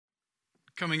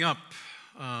Coming up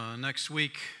next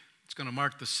week, it's going to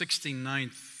mark the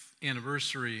 69th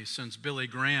anniversary since Billy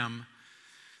Graham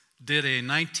did a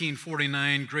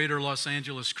 1949 Greater Los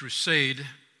Angeles Crusade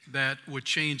that would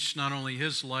change not only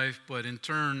his life, but in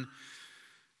turn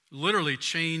literally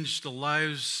changed the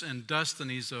lives and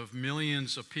destinies of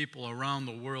millions of people around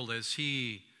the world as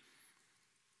he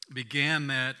began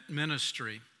that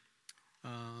ministry.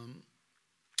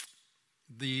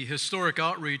 The historic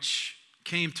outreach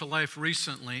came to life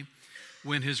recently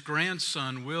when his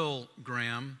grandson, Will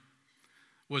Graham,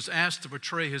 was asked to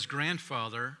portray his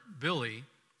grandfather, Billy,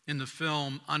 in the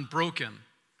film Unbroken,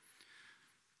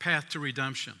 Path to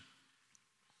Redemption.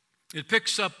 It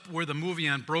picks up where the movie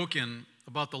Unbroken,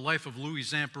 about the life of Louis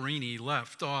Zamperini,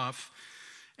 left off,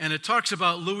 and it talks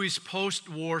about Louis'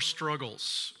 post-war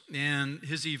struggles and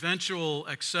his eventual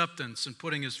acceptance and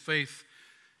putting his faith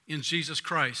in Jesus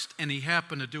Christ, and he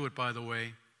happened to do it, by the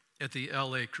way, at the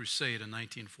LA Crusade in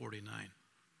 1949.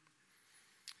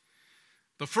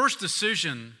 The first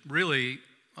decision really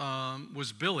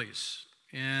was Billy's,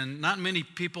 and not many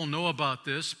people know about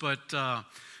this, but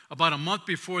about a month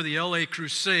before the LA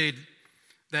Crusade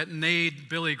that made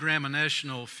Billy Graham a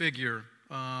national figure,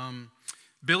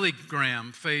 Billy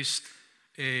Graham faced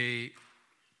a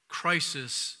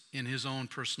crisis in his own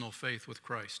personal faith with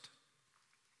Christ.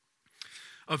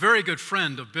 A very good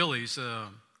friend of Billy's, a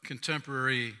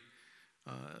contemporary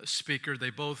speaker,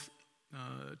 they both,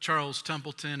 Charles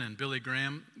Templeton and Billy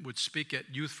Graham, would speak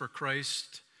at Youth for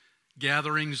Christ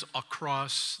gatherings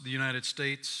across the United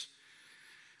States.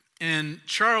 And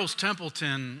Charles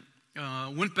Templeton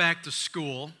went back to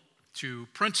school, to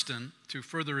Princeton, to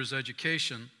further his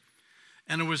education.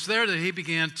 And it was there that he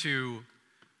began to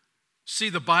see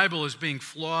the Bible as being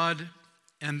flawed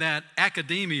and that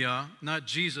academia, not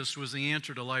Jesus, was the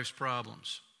answer to life's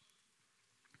problems.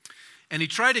 And he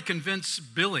tried to convince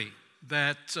Billy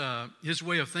that his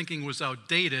way of thinking was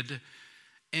outdated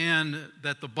and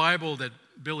that the Bible that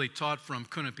Billy taught from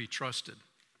couldn't be trusted.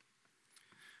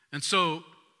 And so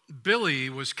Billy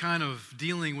was kind of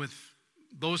dealing with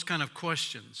those kind of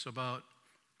questions about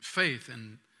faith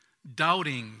and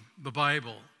doubting the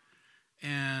Bible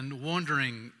and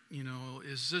wondering,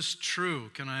 is this true?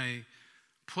 Can I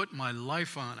put my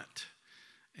life on it?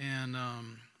 And,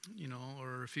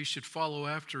 or if he should follow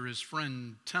after his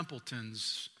friend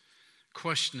Templeton's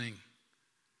questioning.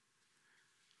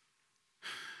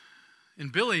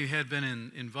 And Billy had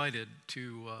been invited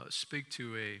to speak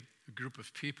to a group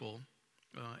of people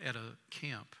at a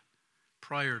camp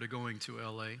prior to going to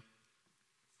LA.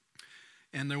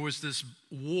 And there was this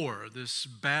war, this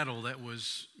battle that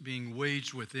was being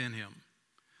waged within him.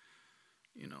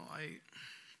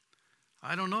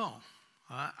 I don't know.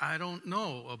 I don't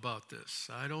know about this.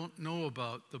 I don't know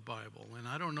about the Bible, and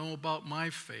I don't know about my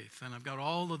faith, and I've got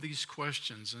all of these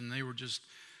questions, and they were just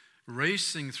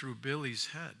racing through Billy's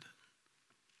head.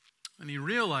 And he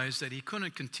realized that he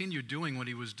couldn't continue doing what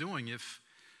he was doing if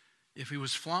he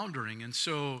was floundering. And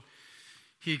so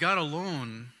he got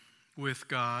alone with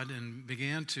God and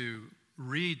began to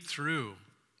read through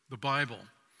the Bible.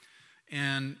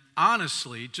 And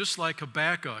honestly, just like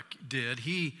Habakkuk did,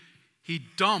 he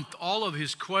dumped all of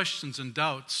his questions and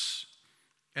doubts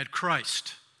at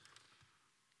Christ.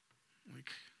 Like,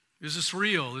 is this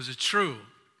real? Is it true?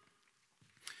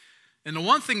 And the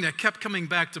one thing that kept coming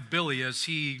back to Billy as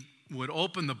he would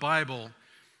open the Bible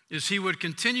is he would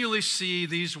continually see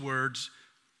these words,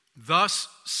 "Thus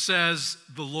says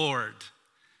the Lord."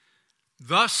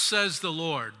 Thus says the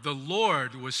Lord. The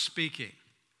Lord was speaking.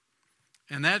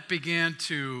 And that began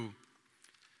to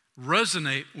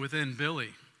resonate within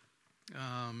Billy,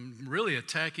 really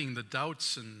attacking the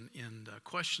doubts and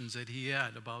questions that he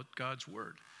had about God's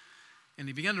word. And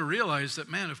he began to realize that,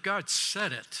 man, if God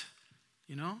said it,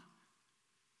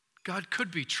 God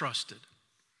could be trusted.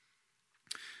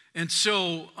 And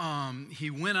so he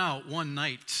went out one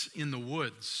night in the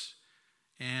woods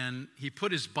and he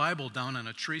put his Bible down on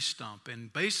a tree stump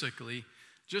and basically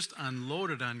just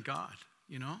unloaded on God,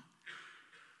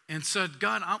 and said,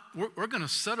 God, we're going to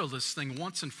settle this thing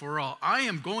once and for all. I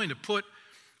am going to put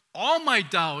all my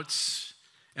doubts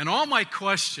and all my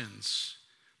questions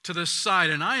to the side,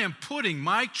 and I am putting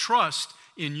my trust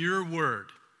in your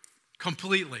word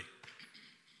completely.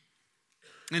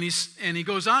 And he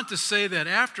goes on to say that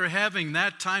after having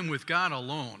that time with God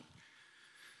alone,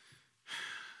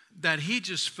 that he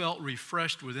just felt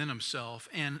refreshed within himself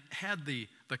and had the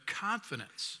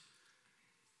confidence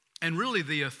and really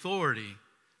the authority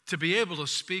to be able to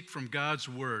speak from God's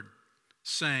word,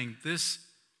 saying, this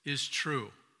is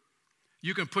true.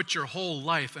 You can put your whole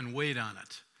life and weight on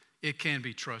it. It can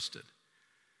be trusted.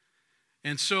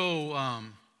 And so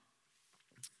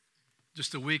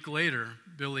Just a week later,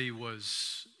 Billy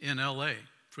was in L.A.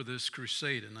 for this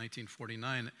crusade in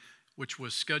 1949, which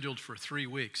was scheduled for 3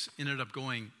 weeks, ended up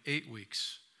going 8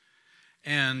 weeks.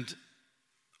 And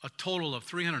a total of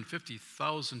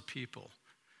 350,000 people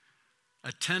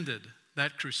attended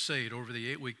that crusade over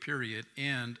the 8-week period,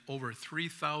 and over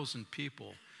 3,000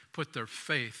 people put their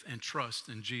faith and trust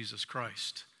in Jesus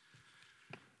Christ.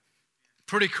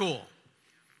 Pretty cool.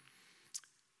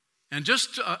 And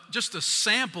just a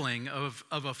sampling of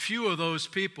a few of those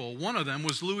people. One of them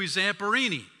was Louis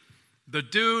Zamperini, the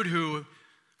dude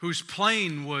whose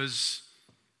plane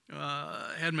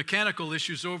had mechanical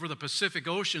issues over the Pacific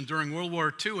Ocean during World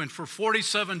War II, and for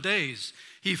 47 days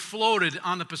he floated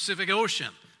on the Pacific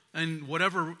Ocean and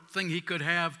whatever thing he could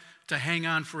have to hang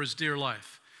on for his dear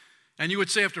life. And you would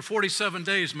say after 47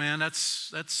 days, man,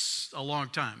 that's a long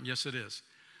time. Yes, it is.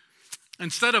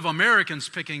 Instead of Americans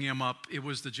picking him up, it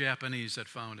was the Japanese that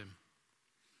found him.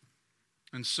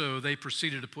 And so they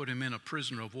proceeded to put him in a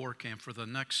prisoner of war camp for the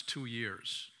next 2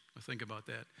 years. Now think about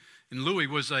that. And Louis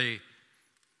was a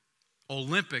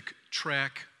Olympic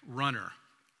track runner.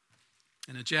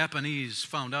 And the Japanese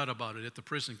found out about it at the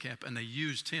prison camp, and they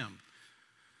used him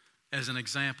as an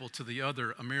example to the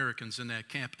other Americans in that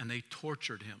camp, and they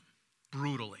tortured him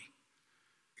brutally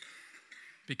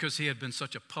because he had been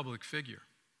such a public figure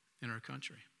in our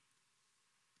country.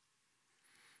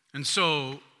 And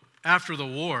so after the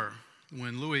war,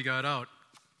 when Louis got out,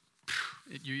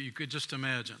 you could just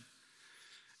imagine.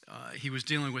 He was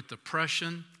dealing with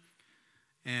depression,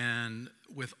 and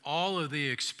with all of the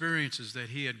experiences that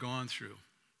he had gone through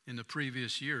in the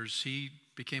previous years, he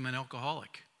became an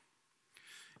alcoholic.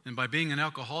 And by being an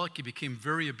alcoholic, he became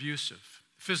very abusive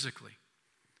physically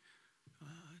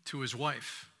to his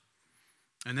wife.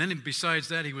 And then besides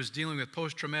that, he was dealing with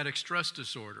post-traumatic stress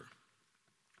disorder.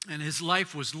 And his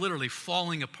life was literally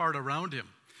falling apart around him.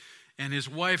 And his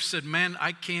wife said, man,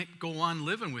 I can't go on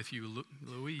living with you,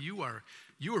 Louis. You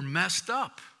are messed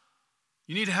up.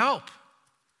 You need help.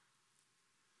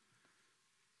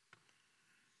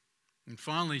 And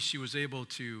finally, she was able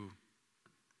to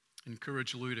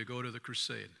encourage Louis to go to the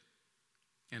crusade.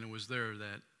 And it was there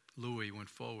that Louis went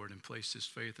forward and placed his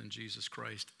faith in Jesus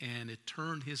Christ, and it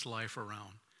turned his life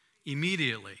around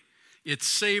immediately. It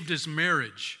saved his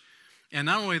marriage. And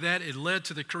not only that, it led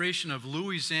to the creation of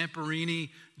Louis Zamperini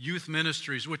Youth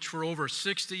Ministries, which for over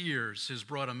 60 years has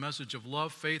brought a message of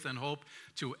love, faith, and hope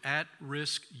to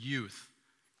at-risk youth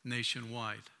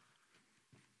nationwide.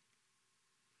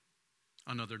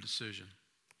 Another decision.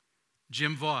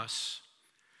 Jim Voss,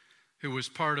 who was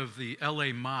part of the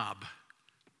LA mob,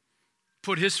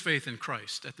 put his faith in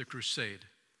Christ at the crusade.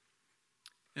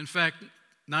 In fact,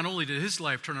 not only did his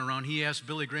life turn around, he asked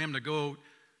Billy Graham to go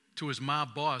to his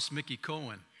mob boss, Mickey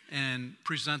Cohen, and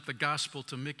present the gospel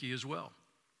to Mickey as well,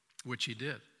 which he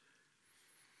did.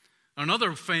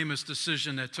 Another famous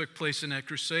decision that took place in that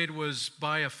crusade was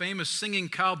by a famous singing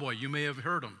cowboy. You may have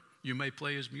heard him. You may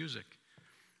play his music.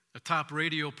 A top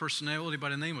radio personality by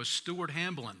the name of Stuart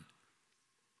Hamblin.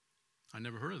 I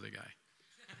never heard of the guy.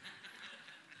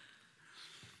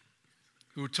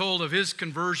 Who told of his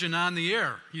conversion on the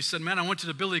air. He said, man, I went to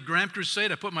the Billy Graham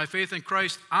crusade. I put my faith in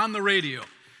Christ on the radio.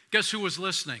 Guess who was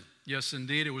listening? Yes,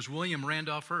 indeed, it was William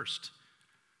Randolph Hearst,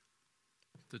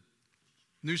 the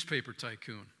newspaper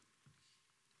tycoon.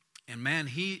 And man,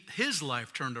 his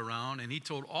life turned around, and he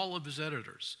told all of his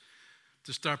editors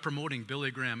to start promoting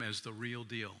Billy Graham as the real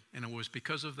deal. And it was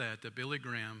because of that Billy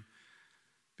Graham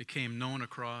became known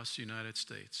across the United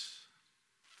States.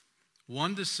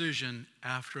 One decision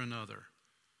after another.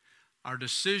 Our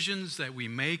decisions that we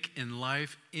make in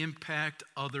life impact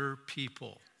other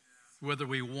people, whether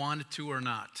we want it to or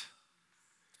not.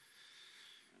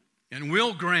 And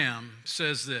Will Graham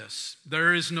says this,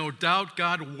 there is no doubt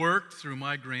God worked through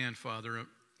my grandfather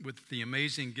with the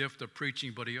amazing gift of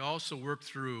preaching, but he also worked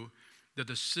through the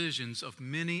decisions of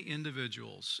many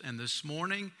individuals. And this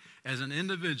morning, as an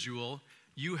individual,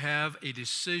 you have a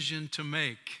decision to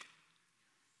make.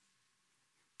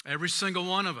 Every single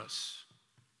one of us.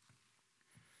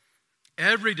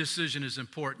 Every decision is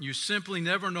important. You simply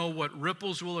never know what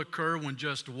ripples will occur when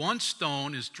just one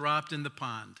stone is dropped in the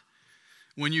pond.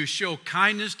 When you show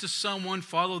kindness to someone,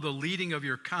 follow the leading of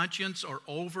your conscience, or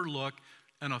overlook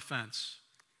an offense.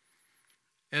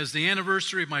 As the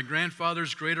anniversary of my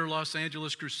grandfather's Greater Los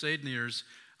Angeles Crusade nears,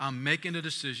 I'm making a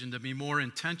decision to be more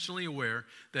intentionally aware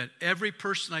that every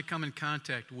person I come in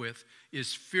contact with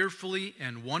is fearfully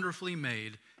and wonderfully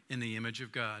made in the image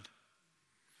of God.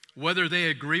 Whether they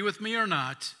agree with me or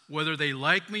not, whether they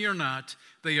like me or not,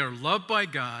 they are loved by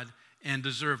God and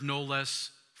deserve no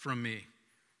less from me.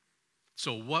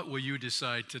 So what will you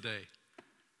decide today?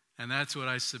 And that's what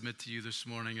I submit to you this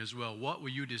morning as well. What will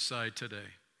you decide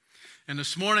today? And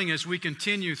this morning, as we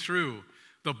continue through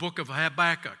the book of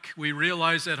Habakkuk, we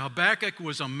realize that Habakkuk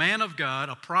was a man of God,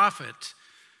 a prophet,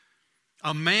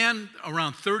 a man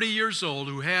around 30 years old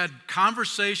who had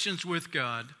conversations with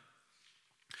God,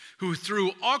 who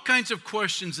threw all kinds of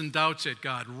questions and doubts at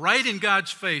God, right in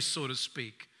God's face, so to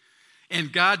speak.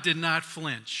 And God did not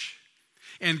flinch.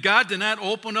 And God did not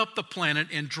open up the planet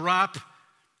and drop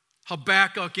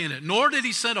Habakkuk in it, nor did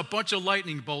he send a bunch of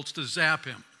lightning bolts to zap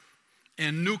him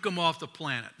and nuke him off the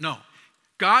planet. No,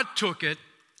 God took it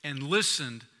and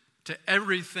listened to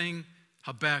everything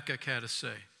Habakkuk had to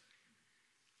say.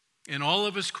 In all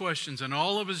of his questions and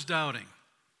all of his doubting,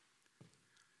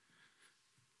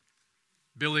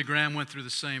 Billy Graham went through the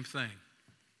same thing.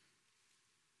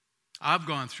 I've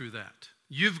gone through that.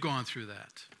 You've gone through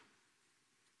that.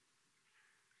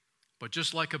 But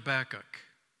just like Habakkuk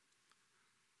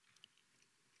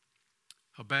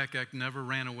never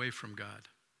ran away from God.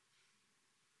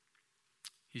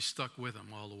 He stuck with him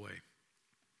all the way.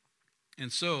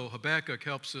 And so Habakkuk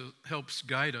helps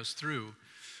guide us through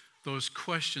those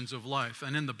questions of life.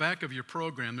 And in the back of your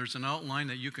program, there's an outline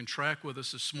that you can track with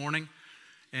us this morning.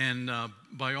 And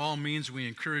by all means, we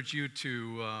encourage you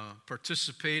to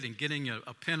participate in getting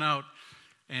a pinout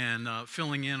and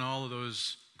filling in all of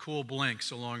those cool blanks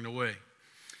along the way.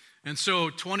 And so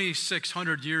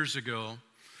 2,600 years ago,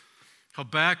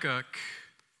 Habakkuk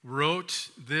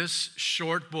wrote this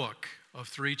short book of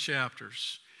 3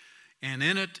 chapters. And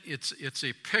in it, it's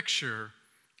a picture,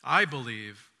 I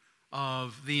believe,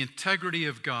 of the integrity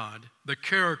of God, the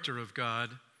character of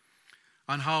God,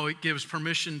 on how it gives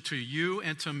permission to you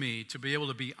and to me to be able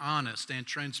to be honest and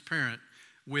transparent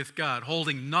with God,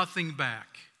 holding nothing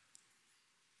back.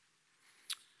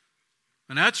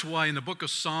 And that's why in the book of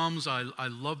Psalms, I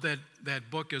love that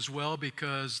book as well,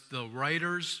 because the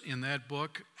writers in that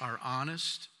book are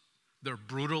honest. They're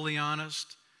brutally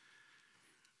honest.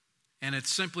 And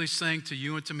it's simply saying to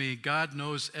you and to me, God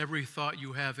knows every thought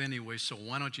you have anyway, so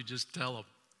why don't you just tell him?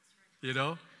 You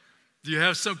know? Do you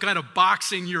have some kind of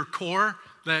box in your core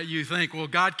that you think, well,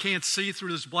 God can't see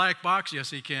through this black box?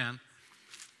 Yes, he can.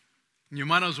 You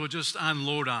might as well just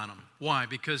unload on him. Why?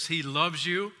 Because he loves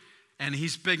you, and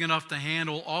he's big enough to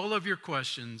handle all of your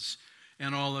questions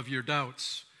and all of your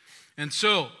doubts. And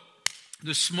so,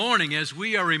 this morning, as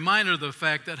we are reminded of the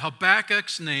fact that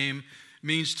Habakkuk's name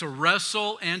means to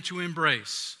wrestle and to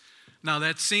embrace. Now,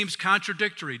 that seems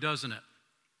contradictory, doesn't it?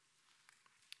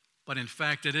 But in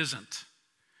fact, it isn't.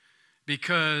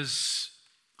 Because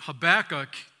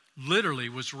Habakkuk literally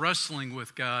was wrestling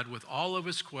with God with all of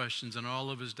his questions and all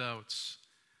of his doubts.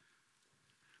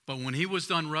 But when he was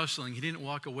done wrestling, he didn't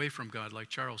walk away from God like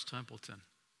Charles Templeton.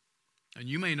 And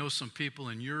you may know some people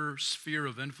in your sphere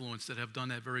of influence that have done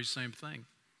that very same thing.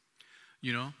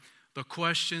 You know, the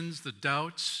questions, the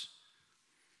doubts,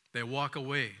 they walk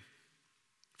away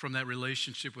from that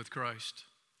relationship with Christ.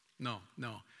 No.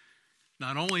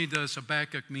 Not only does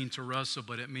Habakkuk mean to wrestle,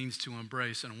 but it means to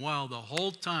embrace. And while the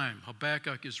whole time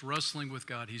Habakkuk is wrestling with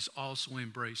God, he's also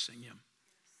embracing him.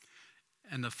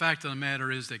 And the fact of the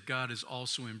matter is that God is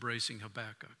also embracing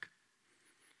Habakkuk,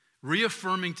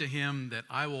 reaffirming to him that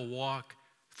I will walk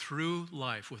through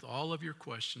life with all of your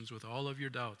questions, with all of your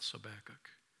doubts, Habakkuk,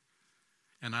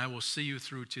 and I will see you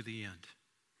through to the end.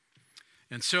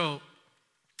 And so,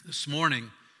 this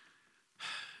morning,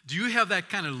 do you have that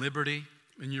kind of liberty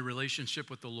in your relationship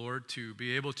with the Lord to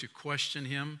be able to question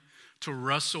him, to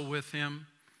wrestle with him?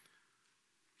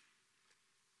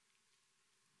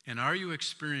 And are you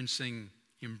experiencing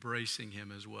embracing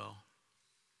him as well?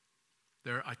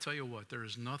 I tell you what, there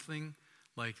is nothing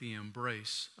like the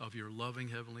embrace of your loving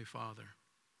Heavenly Father.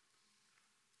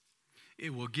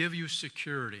 It will give you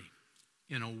security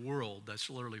in a world that's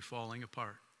literally falling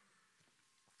apart.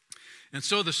 And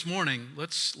so this morning,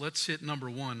 let's hit number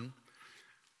 1.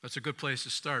 That's a good place to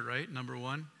start, right? Number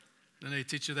 1. Didn't they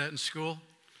teach you that in school?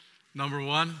 Number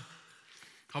 1,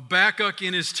 Habakkuk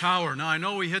in his tower. Now, I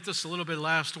know we hit this a little bit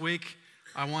last week.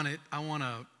 I want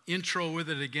to intro with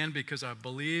it again because I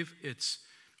believe it's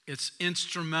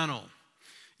instrumental.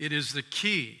 It is the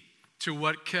key to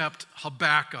what kept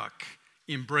Habakkuk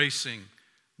embracing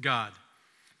God.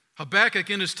 Habakkuk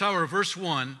in his tower, verse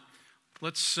 1.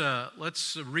 Let's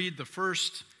read the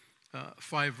first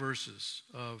 5 verses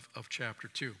of chapter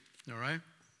 2. All right?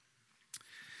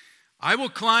 I will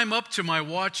climb up to my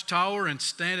watchtower and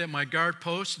stand at my guard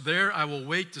post. There I will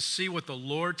wait to see what the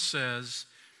Lord says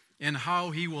and how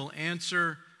he will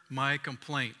answer my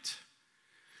complaint.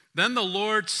 Then the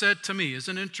Lord said to me,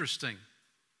 isn't it interesting?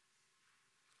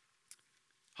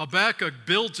 Habakkuk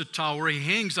builds a tower. He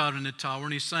hangs out in the tower,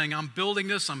 and he's saying, I'm building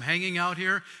this. I'm hanging out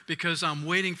here because I'm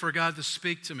waiting for God to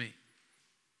speak to me.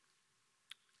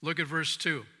 Look at verse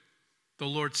 2. The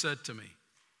Lord said to me.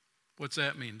 What's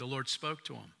that mean? The Lord spoke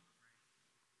to him.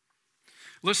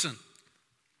 Listen,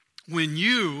 when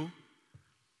you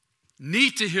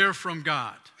need to hear from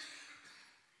God,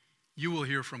 you will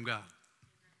hear from God.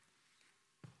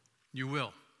 You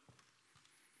will.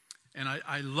 And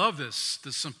I love this,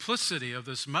 the simplicity of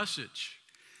this message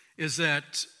is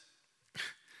that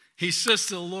he says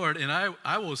to the Lord, and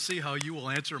I will see how you will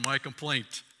answer my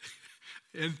complaint.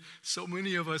 And so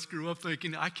many of us grew up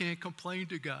thinking, I can't complain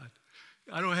to God.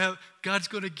 God's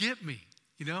going to get me,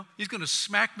 you know. He's going to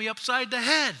smack me upside the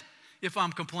head if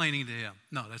I'm complaining to him.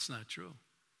 No, that's not true.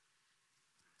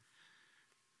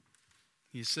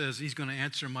 He says he's going to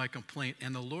answer my complaint.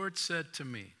 And the Lord said to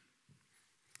me,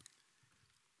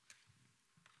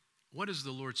 what is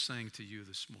the Lord saying to you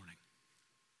this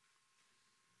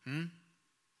morning?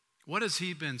 What has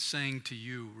he been saying to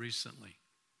you recently?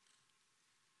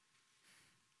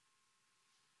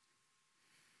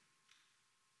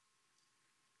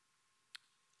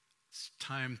 It's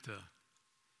time to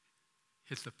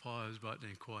hit the pause button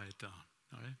and quiet down.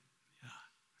 All right?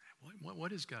 Yeah.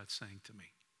 What is God saying to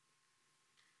me?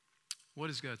 What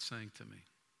is God saying to me?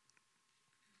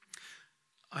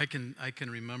 I can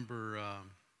remember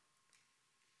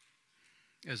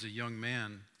as a young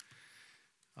man,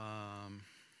 at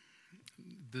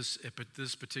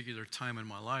this particular time in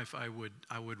my life, I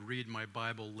would read my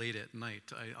Bible late at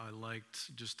night. I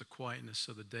liked just the quietness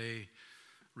of the day,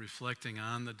 reflecting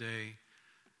on the day.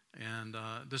 And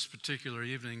this particular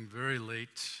evening, very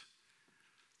late,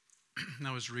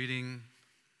 I was reading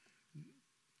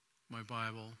my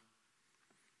Bible,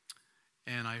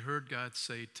 and I heard God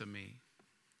say to me,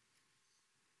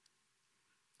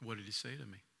 what did he say to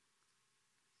me?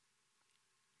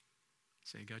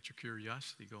 Say, you got your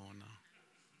curiosity going now.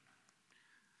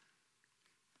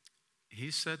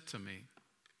 He said to me,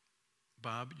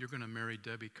 Bob, you're going to marry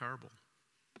Debbie Carble.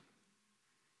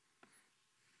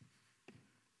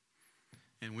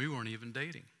 And we weren't even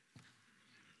dating.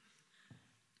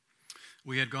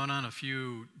 We had gone on a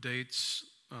few dates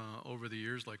over the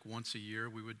years, like once a year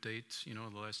we would date, you know,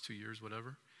 the last 2 years,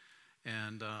 whatever.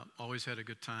 And always had a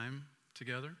good time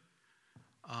together.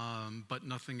 But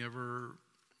nothing ever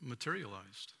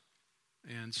materialized.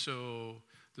 And so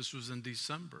this was in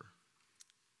December.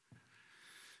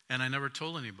 And I never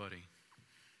told anybody,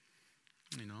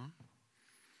 you know.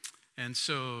 And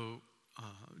so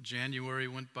January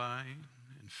went by,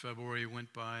 and February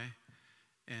went by,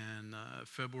 and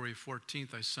February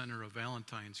 14th, I sent her a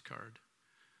Valentine's card.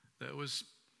 That was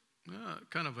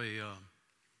kind of it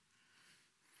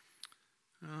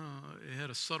had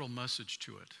a subtle message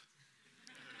to it.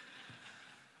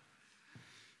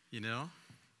 You know?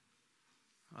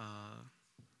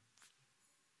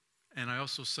 And I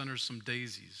also sent her some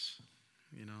daisies,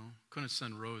 you know. Couldn't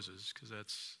send roses because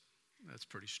that's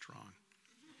pretty strong.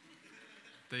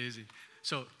 Daisy.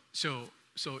 So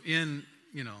in,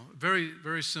 you know, very,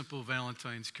 very simple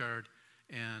Valentine's card,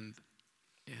 and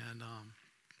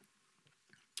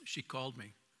she called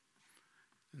me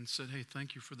and said, hey,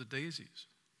 thank you for the daisies.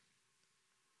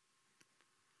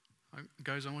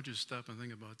 Guys, I want you to stop and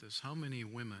think about this. How many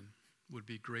women would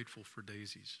be grateful for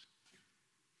daisies?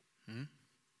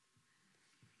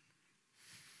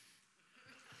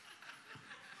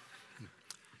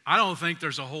 I don't think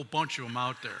there's a whole bunch of them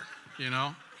out there, you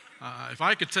know. If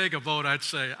I could take a vote, I'd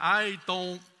say, I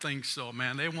don't think so,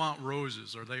 man. They want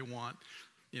roses, or they want,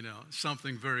 you know,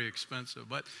 something very expensive.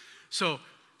 But so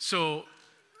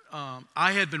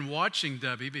I had been watching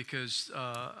Debbie because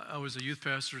I was a youth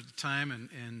pastor at the time,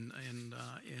 and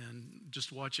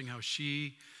just watching how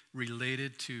she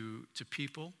related to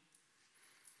people.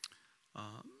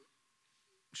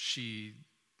 She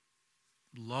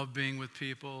loved being with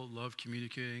people, loved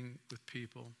communicating with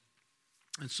people.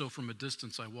 And so from a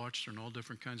distance, I watched her in all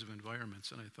different kinds of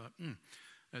environments, and I thought,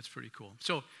 that's pretty cool.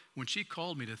 So when she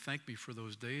called me to thank me for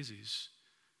those daisies,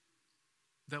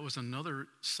 that was another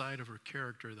side of her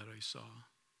character that I saw,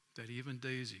 that even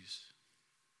daisies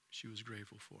she was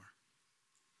grateful for.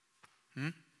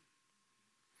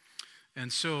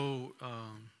 And so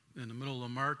in the middle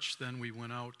of March, then we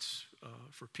went out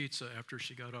for pizza after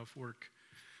she got off work.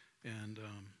 And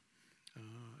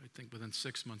I think within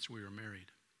 6 months we were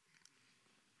married.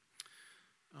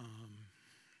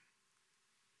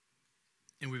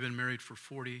 And we've been married for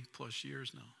 40 plus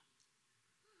years now.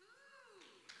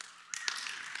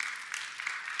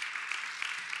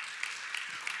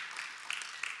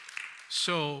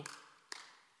 So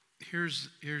here's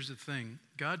the thing.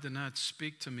 God did not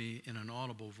speak to me in an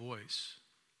audible voice,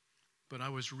 but I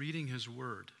was reading his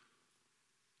word.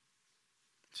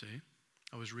 See?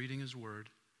 I was reading his word.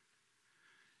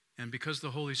 And because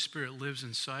the Holy Spirit lives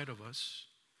inside of us,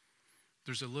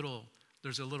 there's a little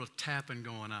tapping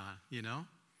going on, you know?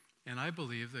 And I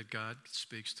believe that God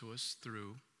speaks to us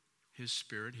through his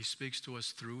Spirit. He speaks to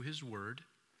us through his word.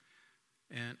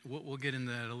 And we'll get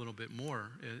into that a little bit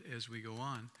more as we go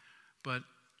on. But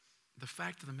the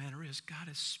fact of the matter is, God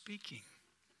is speaking.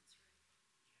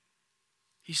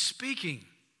 He's speaking.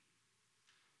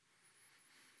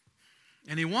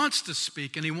 And he wants to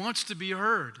speak, and he wants to be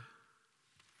heard.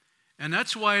 And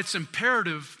that's why it's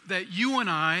imperative that you and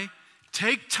I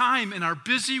take time in our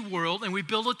busy world and we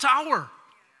build a tower.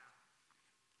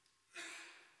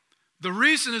 The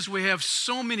reason is we have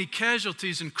so many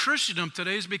casualties in Christendom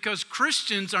today is because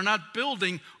Christians are not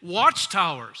building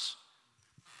watchtowers.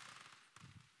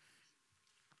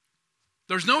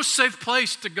 There's no safe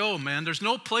place to go, man. There's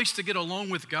no place to get alone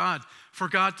with God, for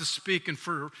God to speak and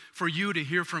for you to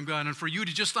hear from God and for you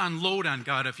to just unload on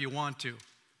God if you want to.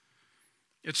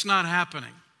 It's not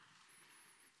happening.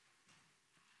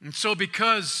 And so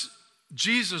because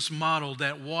Jesus modeled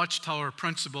that watchtower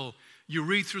principle, you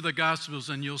read through the Gospels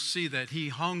and you'll see that he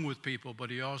hung with people, but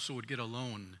he also would get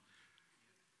alone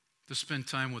to spend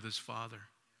time with his Father.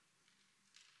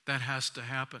 That has to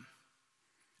happen.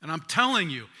 And I'm telling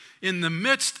you, in the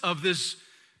midst of this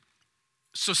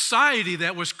society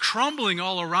that was crumbling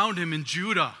all around him in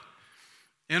Judah,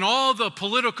 and all the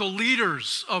political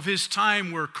leaders of his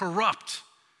time were corrupt,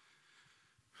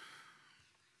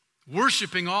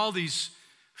 worshiping all these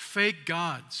fake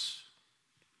gods.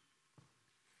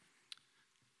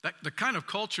 The kind of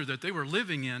culture that they were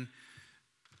living in,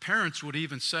 parents would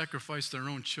even sacrifice their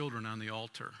own children on the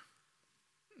altar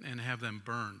and have them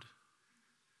burned.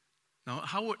 Now,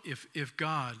 if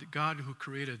God who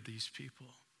created these people,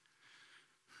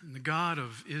 and the God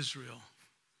of Israel,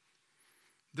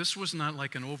 this was not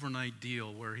like an overnight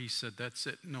deal where he said, that's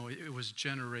it. No, it was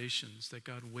generations that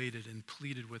God waited and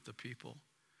pleaded with the people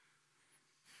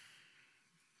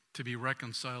to be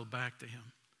reconciled back to him.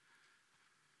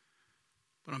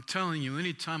 But I'm telling you,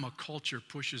 anytime a culture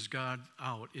pushes God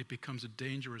out, it becomes a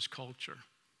dangerous culture.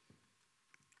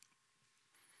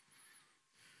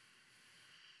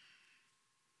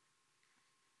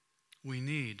 We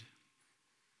need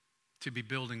to be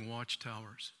building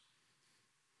watchtowers.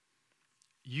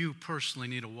 You personally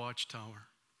need a watchtower.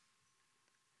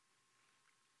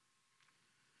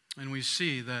 And we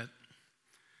see that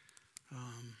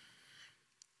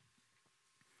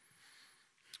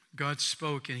God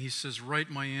spoke and he says,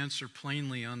 write my answer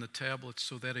plainly on the tablets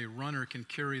so that a runner can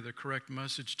carry the correct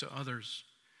message to others.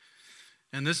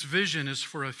 And this vision is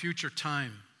for a future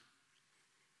time.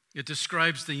 It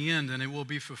describes the end and it will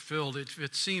be fulfilled. If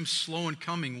it seems slow in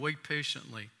coming, wait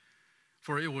patiently,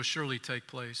 for it will surely take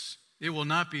place. It will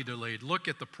not be delayed. Look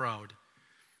at the proud.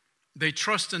 They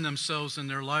trust in themselves and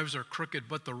their lives are crooked,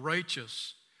 but the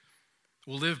righteous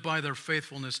will live by their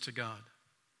faithfulness to God.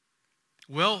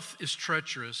 Wealth is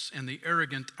treacherous, and the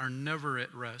arrogant are never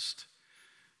at rest.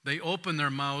 They open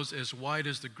their mouths as wide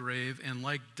as the grave, and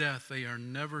like death, they are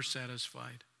never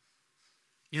satisfied.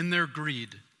 In their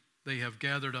greed, they have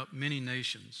gathered up many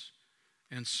nations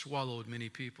and swallowed many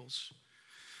peoples.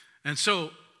 And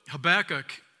so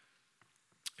Habakkuk,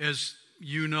 as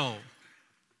you know,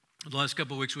 the last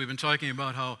couple of weeks we've been talking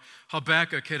about how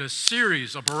Habakkuk had a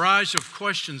barrage of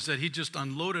questions that he just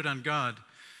unloaded on God.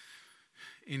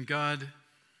 And God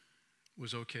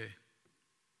was okay.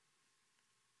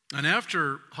 And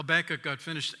after Habakkuk got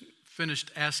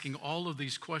finished asking all of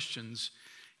these questions,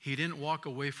 he didn't walk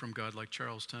away from God like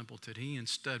Charles Temple did. He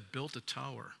instead built a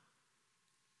tower.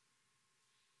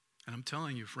 And I'm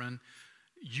telling you, friend,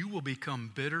 you will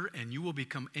become bitter and you will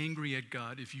become angry at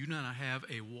God if you do not have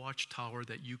a watchtower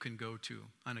that you can go to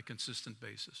on a consistent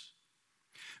basis.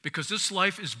 Because this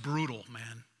life is brutal,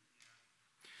 man.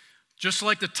 Just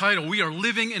like the title, we are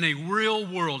living in a real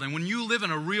world. And when you live in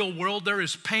a real world, there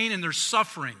is pain and there's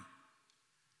suffering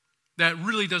that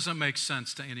really doesn't make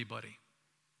sense to anybody.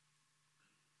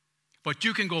 But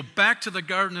you can go back to the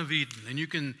Garden of Eden and you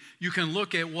can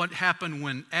look at what happened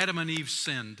when Adam and Eve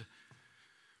sinned.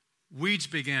 Weeds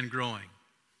began growing.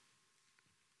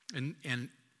 And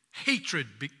hatred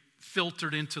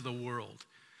filtered into the world.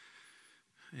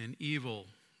 And evil,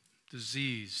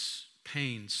 disease,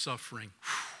 pain, suffering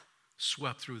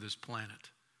swept through this planet.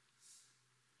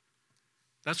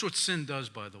 That's what sin does,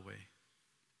 by the way.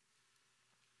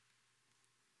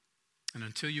 And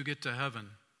until you get to heaven,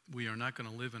 we are not going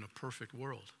to live in a perfect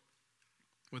world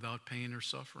without pain or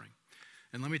suffering.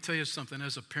 And let me tell you something,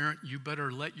 as a parent, you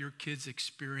better let your kids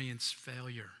experience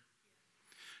failure.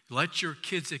 Let your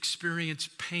kids experience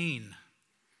pain,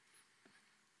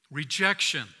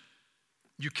 rejection.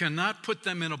 You cannot put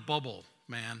them in a bubble,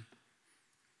 man,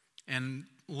 and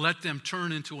let them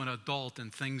turn into an adult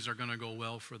and things are going to go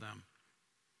well for them.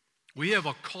 We have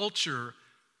a culture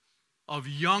of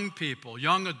young people,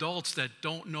 young adults that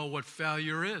don't know what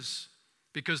failure is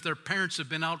because their parents have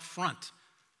been out front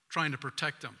trying to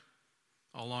protect them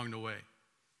along the way.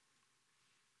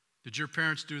 Did your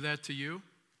parents do that to you?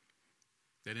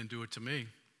 They didn't do it to me.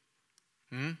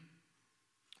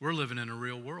 We're living in a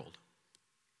real world.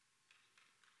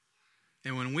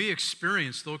 And when we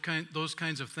experience those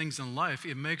kinds of things in life,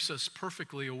 it makes us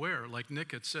perfectly aware, like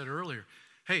Nick had said earlier,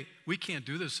 hey, we can't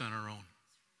do this on our own.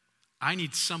 I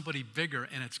need somebody bigger,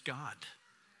 and it's God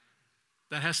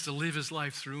that has to live his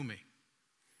life through me,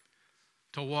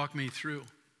 to walk me through.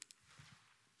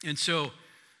 And so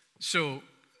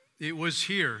it was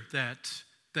here that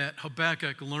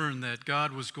Habakkuk learned that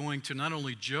God was going to not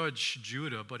only judge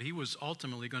Judah, but he was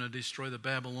ultimately going to destroy the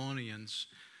Babylonians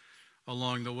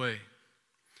along the way.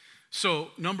 So,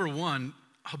 number one,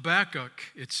 Habakkuk,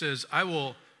 it says, I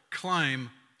will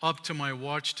climb up to my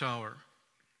watchtower.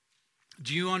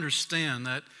 Do you understand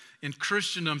that in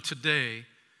Christendom today,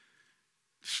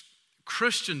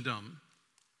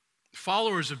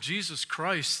 followers of Jesus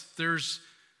Christ, there's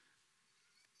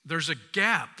a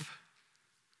gap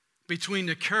between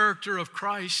the character of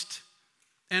Christ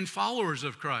and followers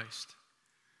of Christ.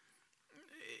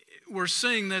 We're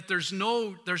saying that there's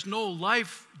no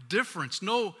life difference,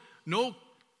 no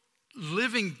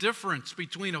living difference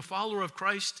between a follower of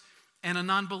Christ and a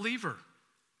non-believer.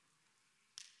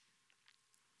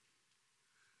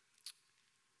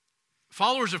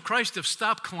 Followers of Christ have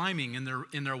stopped climbing in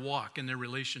their walk, in their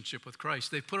relationship with Christ.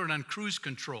 They put it on cruise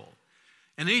control.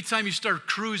 And anytime you start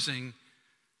cruising,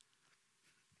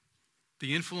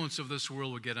 the influence of this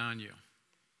world will get on you,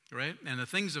 right? And the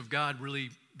things of God really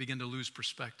begin to lose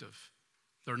perspective.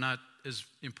 They're not as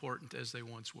important as they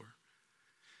once were.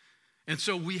 And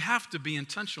so we have to be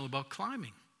intentional about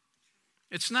climbing.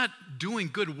 It's not doing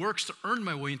good works to earn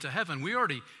my way into heaven. We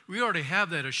already have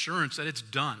that assurance that it's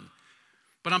done.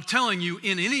 But I'm telling you,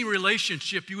 in any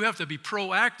relationship, you have to be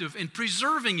proactive in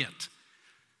preserving it,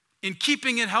 in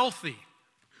keeping it healthy,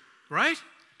 right?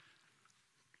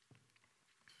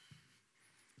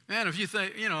 Man, if you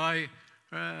think,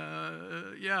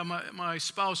 my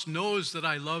spouse knows that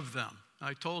I love them.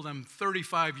 I told them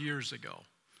 35 years ago.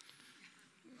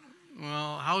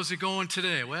 Well, how's it going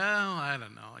today? Well, I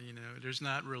don't know. There's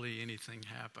not really anything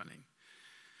happening.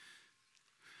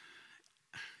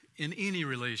 In any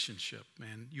relationship,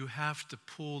 man, you have to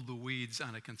pull the weeds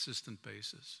on a consistent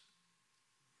basis.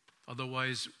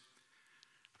 Otherwise,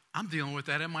 I'm dealing with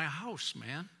that at my house,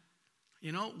 man.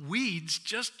 Weeds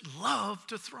just love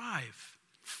to thrive.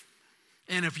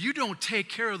 And if you don't take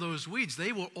care of those weeds,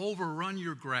 they will overrun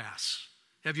your grass.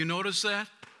 Have you noticed that?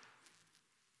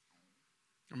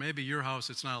 Or maybe your house,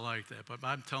 it's not like that. But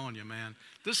I'm telling you, man,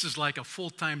 this is like a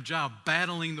full-time job,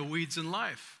 battling the weeds in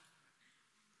life.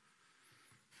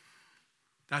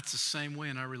 That's the same way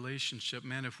in our relationship,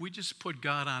 man. If we just put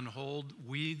God on hold,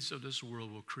 weeds of this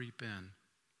world will creep in.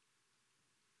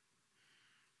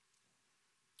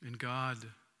 And God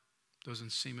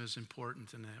doesn't seem as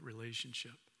important in that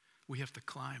relationship. We have to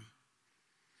climb.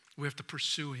 We have to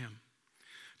pursue him.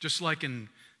 Just like in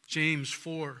James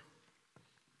 4,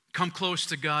 come close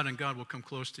to God and God will come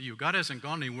close to you. God hasn't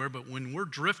gone anywhere, but when we're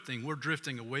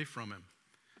drifting away from him,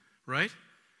 right?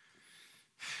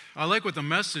 I like what the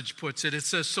Message puts it. It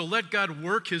says, so let God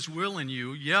work his will in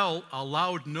you, yell a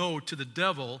loud no to the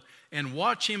devil, and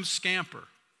watch him scamper.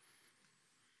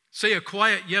 Say a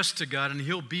quiet yes to God, and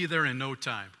he'll be there in no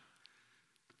time.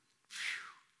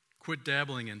 Quit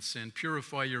dabbling in sin.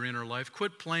 Purify your inner life.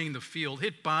 Quit playing the field.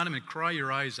 Hit bottom and cry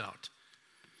your eyes out.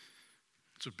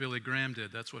 That's what Billy Graham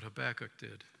did. That's what Habakkuk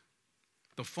did.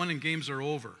 The fun and games are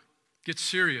over. Get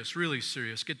serious, really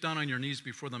serious. Get down on your knees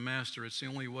before the Master. It's the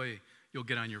only way you'll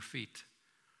get on your feet.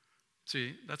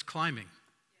 See, that's climbing.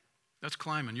 That's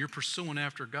climbing. You're pursuing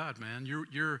after God, man.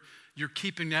 You're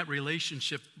keeping that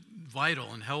relationship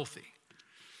vital and healthy.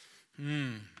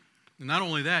 And not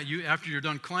only that, after you're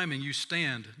done climbing, you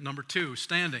stand. Number 2,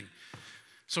 standing.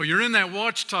 So you're in that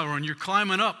watchtower and you're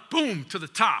climbing up, boom, to the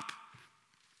top.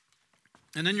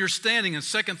 And then you're standing in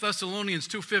 2 Thessalonians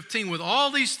 2:15. With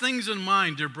all these things in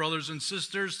mind, dear brothers and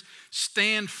sisters,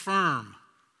 stand firm.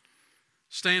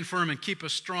 Stand firm and keep a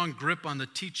strong grip on the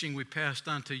teaching we passed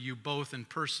on to you both in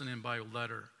person and by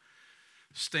letter.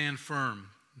 Stand firm.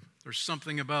 There's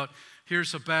something about,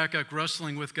 here's Habakkuk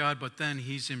wrestling with God, but then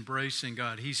he's embracing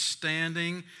God. He's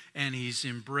standing and he's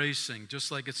embracing.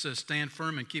 Just like it says, stand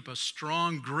firm and keep a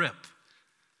strong grip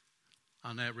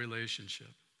on that relationship.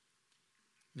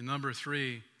 And number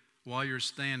 3, while you're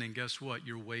standing, guess what?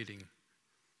 You're waiting.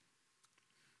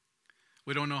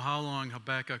 We don't know how long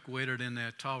Habakkuk waited in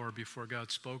that tower before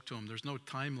God spoke to him. There's no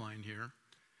timeline here.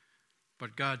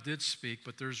 But God did speak,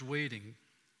 but there's waiting.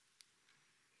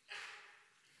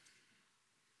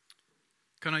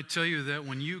 Can I tell you that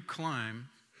when you climb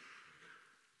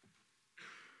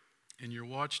in your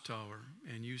watchtower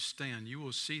and you stand, you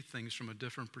will see things from a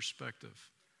different perspective.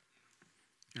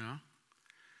 You know?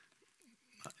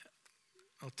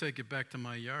 I'll take it back to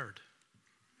my yard.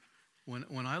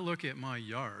 When I look at my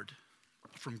yard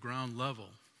from ground level,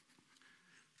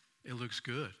 it looks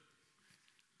good.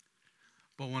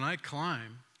 But when I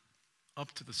climb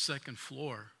up to the second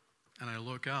floor and I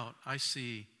look out, I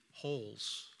see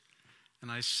holes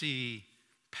and I see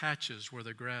patches where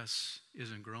the grass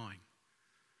isn't growing.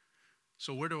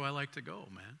 So where do I like to go,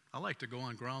 man? I like to go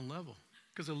on ground level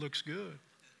because it looks good.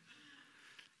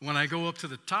 When I go up to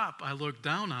the top, I look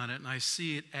down on it and I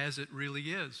see it as it really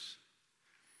is.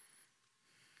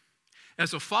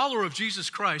 As a follower of Jesus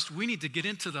Christ, we need to get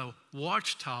into the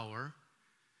watchtower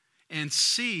and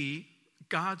see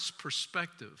God's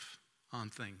perspective on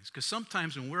things. Because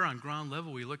sometimes when we're on ground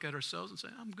level, we look at ourselves and say,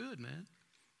 I'm good, man.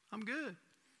 I'm good.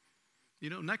 You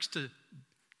know, next to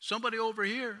somebody over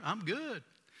here, I'm good.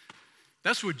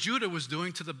 That's what Judah was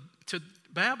doing to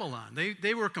Babylon.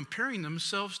 They were comparing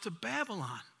themselves to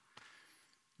Babylon.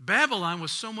 Babylon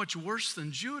was so much worse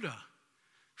than Judah.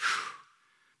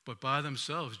 But by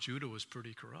themselves, Judah was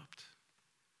pretty corrupt.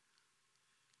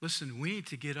 Listen, we need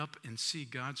to get up and see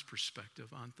God's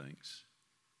perspective on things.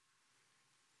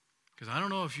 Because I don't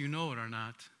know if you know it or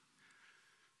not,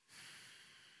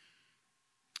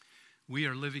 we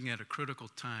are living at a critical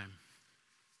time.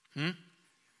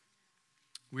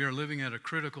 We are living at a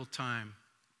critical time.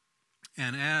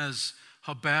 And as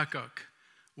Habakkuk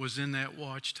was in that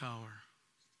watchtower,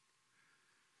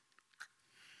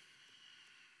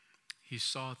 he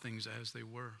saw things as they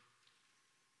were.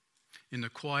 In the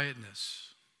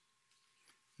quietness,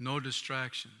 no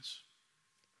distractions.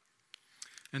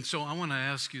 And so I want to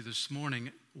ask you this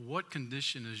morning, what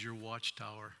condition is your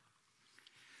watchtower?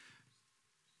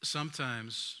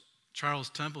 Sometimes Charles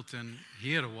Templeton,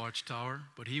 he had a watchtower,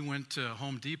 but he went to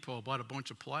Home Depot, bought a bunch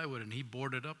of plywood, and he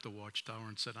boarded up the watchtower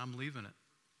and said, I'm leaving it.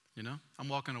 You know, I'm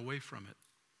walking away from it.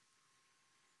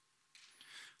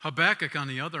 Habakkuk, on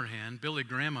the other hand, Billy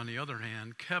Graham, on the other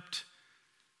hand, kept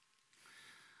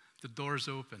the doors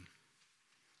open,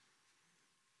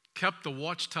 kept the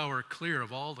watchtower clear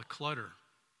of all the clutter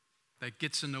that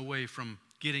gets in the way from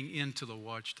getting into the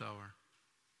watchtower.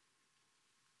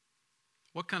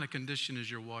 What kind of condition is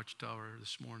your watchtower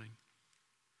this morning?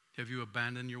 Have you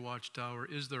abandoned your watchtower?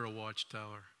 Is there a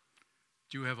watchtower?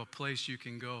 Do you have a place you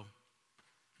can go?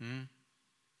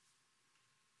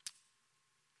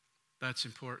 That's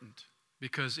important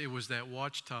because it was that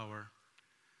watchtower,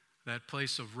 that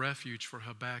place of refuge for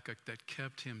Habakkuk that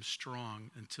kept him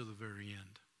strong until the very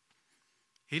end.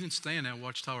 He didn't stay in that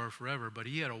watchtower forever, but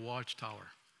he had a watchtower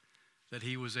that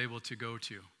he was able to go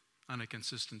to on a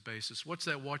consistent basis. What's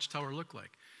that watchtower look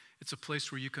like? It's a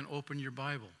place where you can open your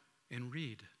Bible and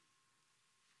read.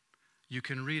 You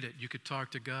can read it. You could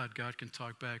talk to God. God can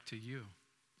talk back to you.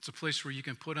 It's a place where you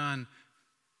can put on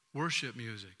worship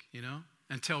music, you know,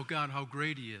 and tell God how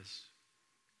great he is.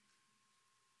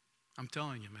 I'm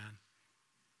telling you, man,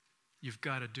 you've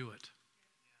got to do it.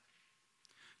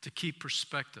 To keep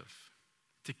perspective,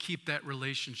 to keep that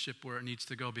relationship where it needs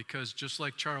to go, because just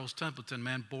like Charles Templeton,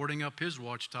 man, boarding up his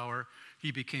watchtower,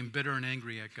 he became bitter and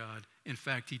angry at God. In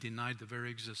fact, he denied the very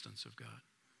existence of God.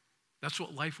 That's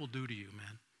what life will do to you,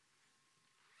 man.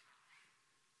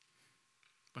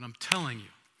 But I'm telling you,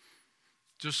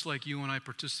 just like you and I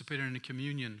participated in the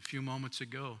communion a few moments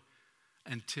ago,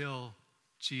 until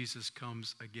Jesus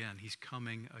comes again. He's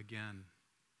coming again.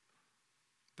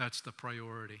 That's the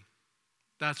priority.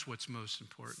 That's what's most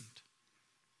important.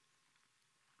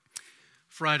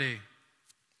 Friday,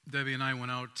 Debbie and I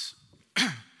went out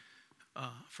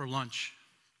for lunch.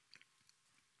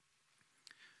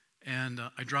 And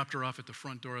I dropped her off at the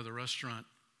front door of the restaurant.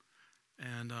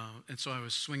 And so I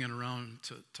was swinging around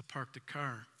to park the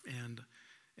car. And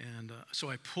so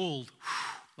I pulled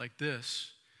like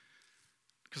this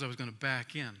because I was going to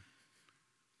back in.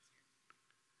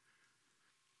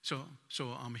 So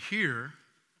I'm here,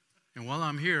 and while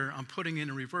I'm here, I'm putting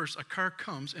in reverse. A car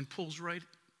comes and pulls right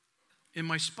in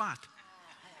my spot.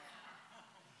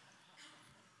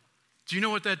 Do you know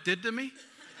what that did to me?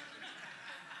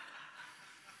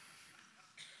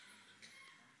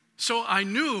 So I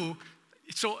knew,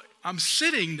 so I'm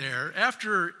sitting there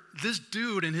after this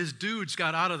dude and his dudes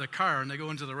got out of the car and they go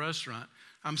into the restaurant.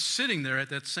 I'm sitting there at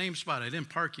that same spot. I didn't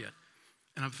park yet.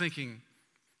 And I'm thinking,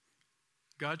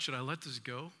 God, should I let this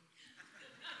go?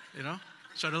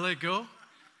 Should I let it go?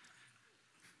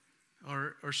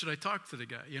 Or should I talk to the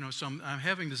guy? So I'm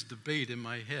having this debate in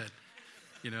my head.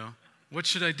 What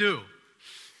should I do?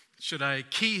 Should I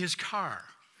key his car?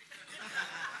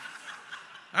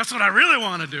 That's what I really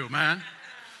want to do, man.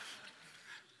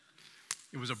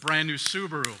 It was a brand new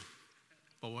Subaru.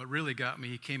 But what really got me,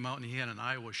 he came out and he had an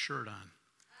Iowa shirt on.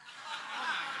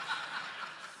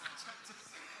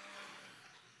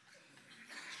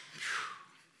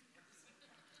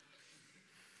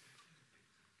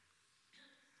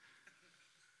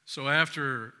 So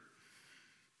after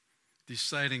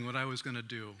deciding what I was going to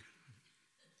do,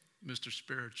 Mr.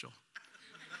 Spiritual,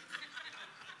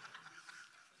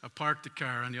 I parked the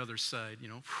car on the other side,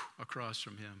 across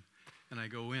from him, and I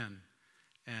go in,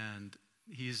 and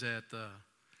he's at the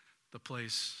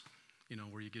place,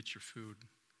 where you get your food,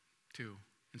 too.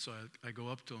 And so I go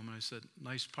up to him, and I said,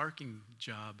 nice parking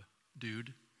job,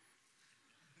 dude.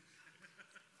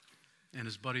 And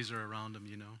his buddies are around him,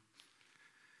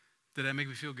 Did that make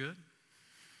me feel good?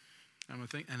 I'm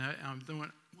thinking,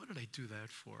 what did I do that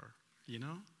for?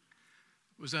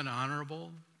 Was that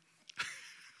honorable?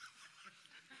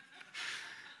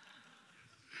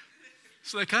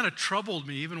 So that kind of troubled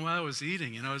me even while I was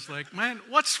eating. I was like, man,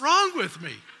 what's wrong with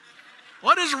me?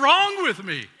 What is wrong with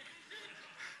me?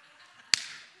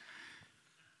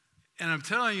 And I'm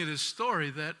telling you this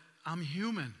story that I'm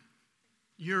human.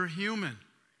 You're human,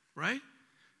 right?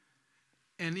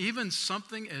 And even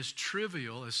something as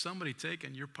trivial as somebody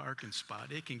taking your parking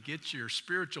spot, it can get your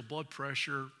spiritual blood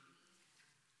pressure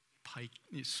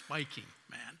spiking,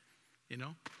 man,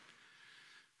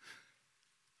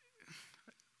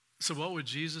 So what would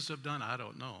Jesus have done? I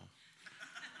don't know.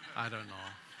 I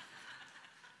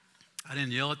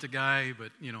didn't yell at the guy, but,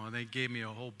 and they gave me a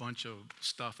whole bunch of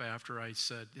stuff after I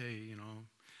said, hey,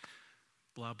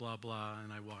 blah, blah, blah,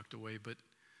 and I walked away. But,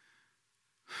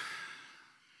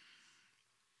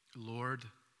 Lord,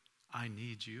 I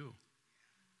need you.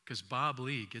 Because Bob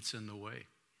Lee gets in the way,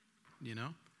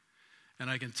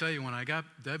 And I can tell you, when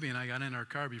Debbie and I got in our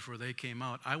car before they came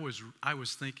out, I was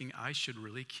thinking I should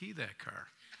really key that car.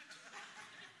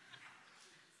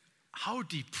 How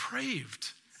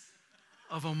depraved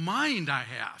of a mind I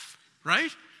have,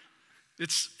 right?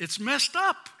 It's messed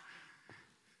up.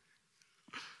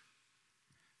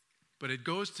 But it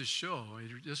goes to show,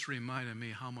 it just reminded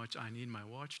me how much I need my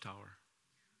watchtower.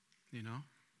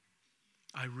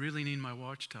 I really need my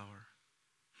watchtower.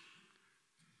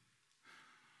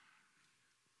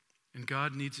 And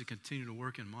God needs to continue to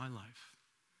work in my life.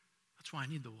 That's why I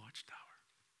need the watchtower.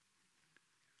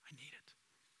 I need it.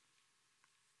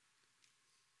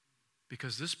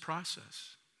 Because this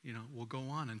process, will go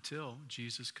on until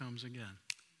Jesus comes again.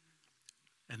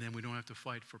 And then we don't have to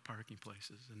fight for parking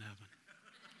places in heaven.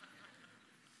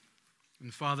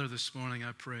 And Father, this morning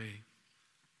I pray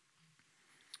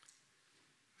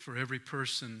for every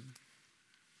person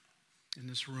in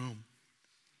this room.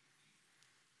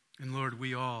 And Lord,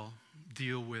 we all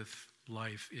deal with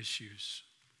life issues.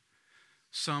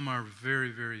 Some are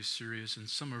very, very serious and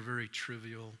some are very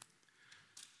trivial.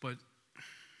 But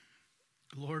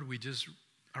Lord, we just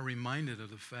are reminded of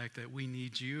the fact that we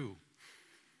need you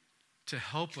to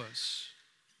help us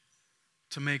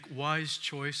to make wise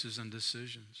choices and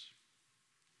decisions.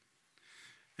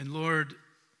 And Lord,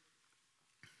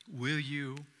 will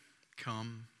you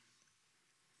come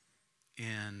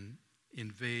and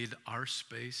invade our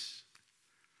space?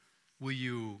 Will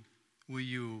you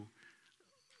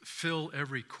fill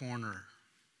every corner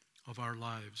of our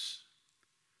lives?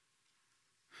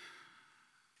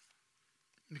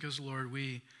 Because, Lord,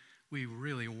 we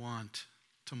really want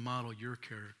to model your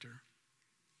character.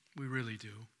 We really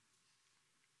do.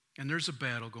 And there's a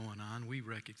battle going on. We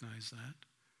recognize that.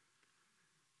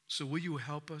 So will you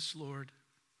help us, Lord,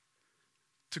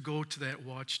 to go to that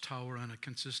watchtower on a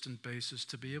consistent basis,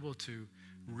 to be able to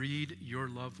read your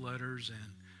love letters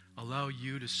and allow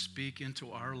you to speak into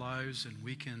our lives, and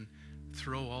we can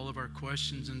throw all of our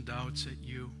questions and doubts at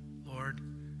you, Lord.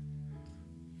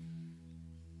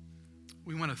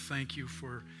 We want to thank you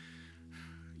for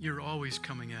you're always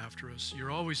coming after us. You're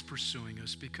always pursuing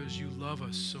us because you love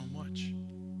us so much.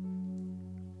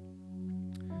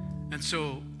 And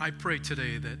so I pray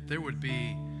today that there would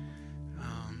be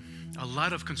a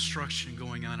lot of construction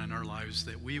going on in our lives,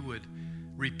 that we would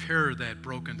repair that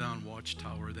broken down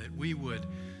watchtower, that we would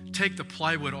take the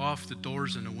plywood off the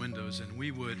doors and the windows, and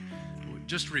we would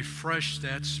just refresh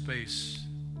that space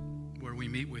where we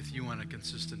meet with you on a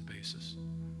consistent basis.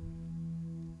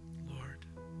 Lord,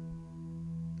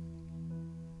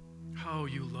 how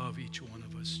you love each one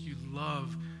of us. You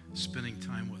love spending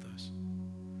time with us.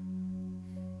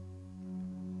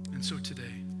 And so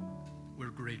today, we're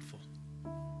grateful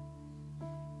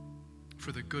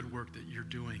for the good work that you're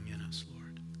doing in us,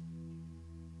 Lord.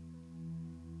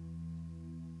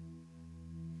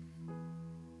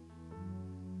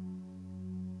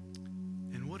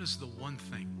 And what is the one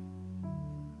thing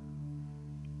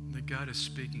that God is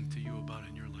speaking to you about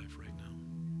in your life right now?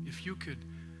 If you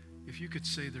could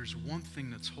say there's one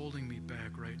thing that's holding me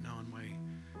back right now in my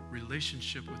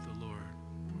relationship with the Lord,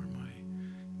 where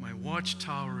my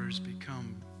watchtower has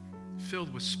become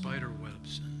filled with spider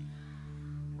webs and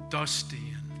dusty,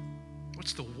 and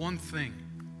what's the one thing?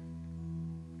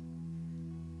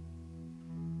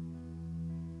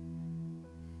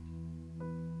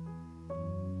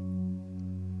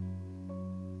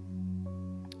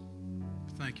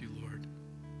 Thank you, Lord,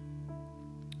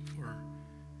 for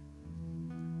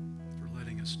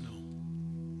letting us know.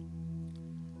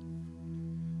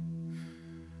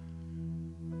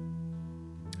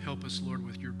 Help us, Lord,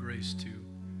 with your grace to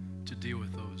deal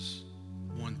with those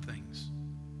one things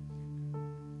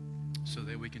so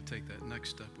that we can take that next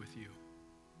step with you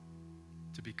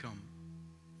to become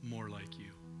more like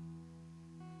you.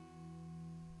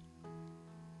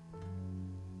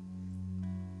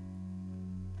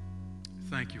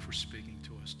 Thank you for speaking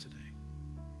to us today.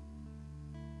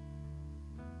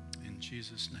 In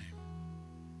Jesus' name,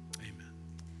 amen.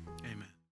 Amen.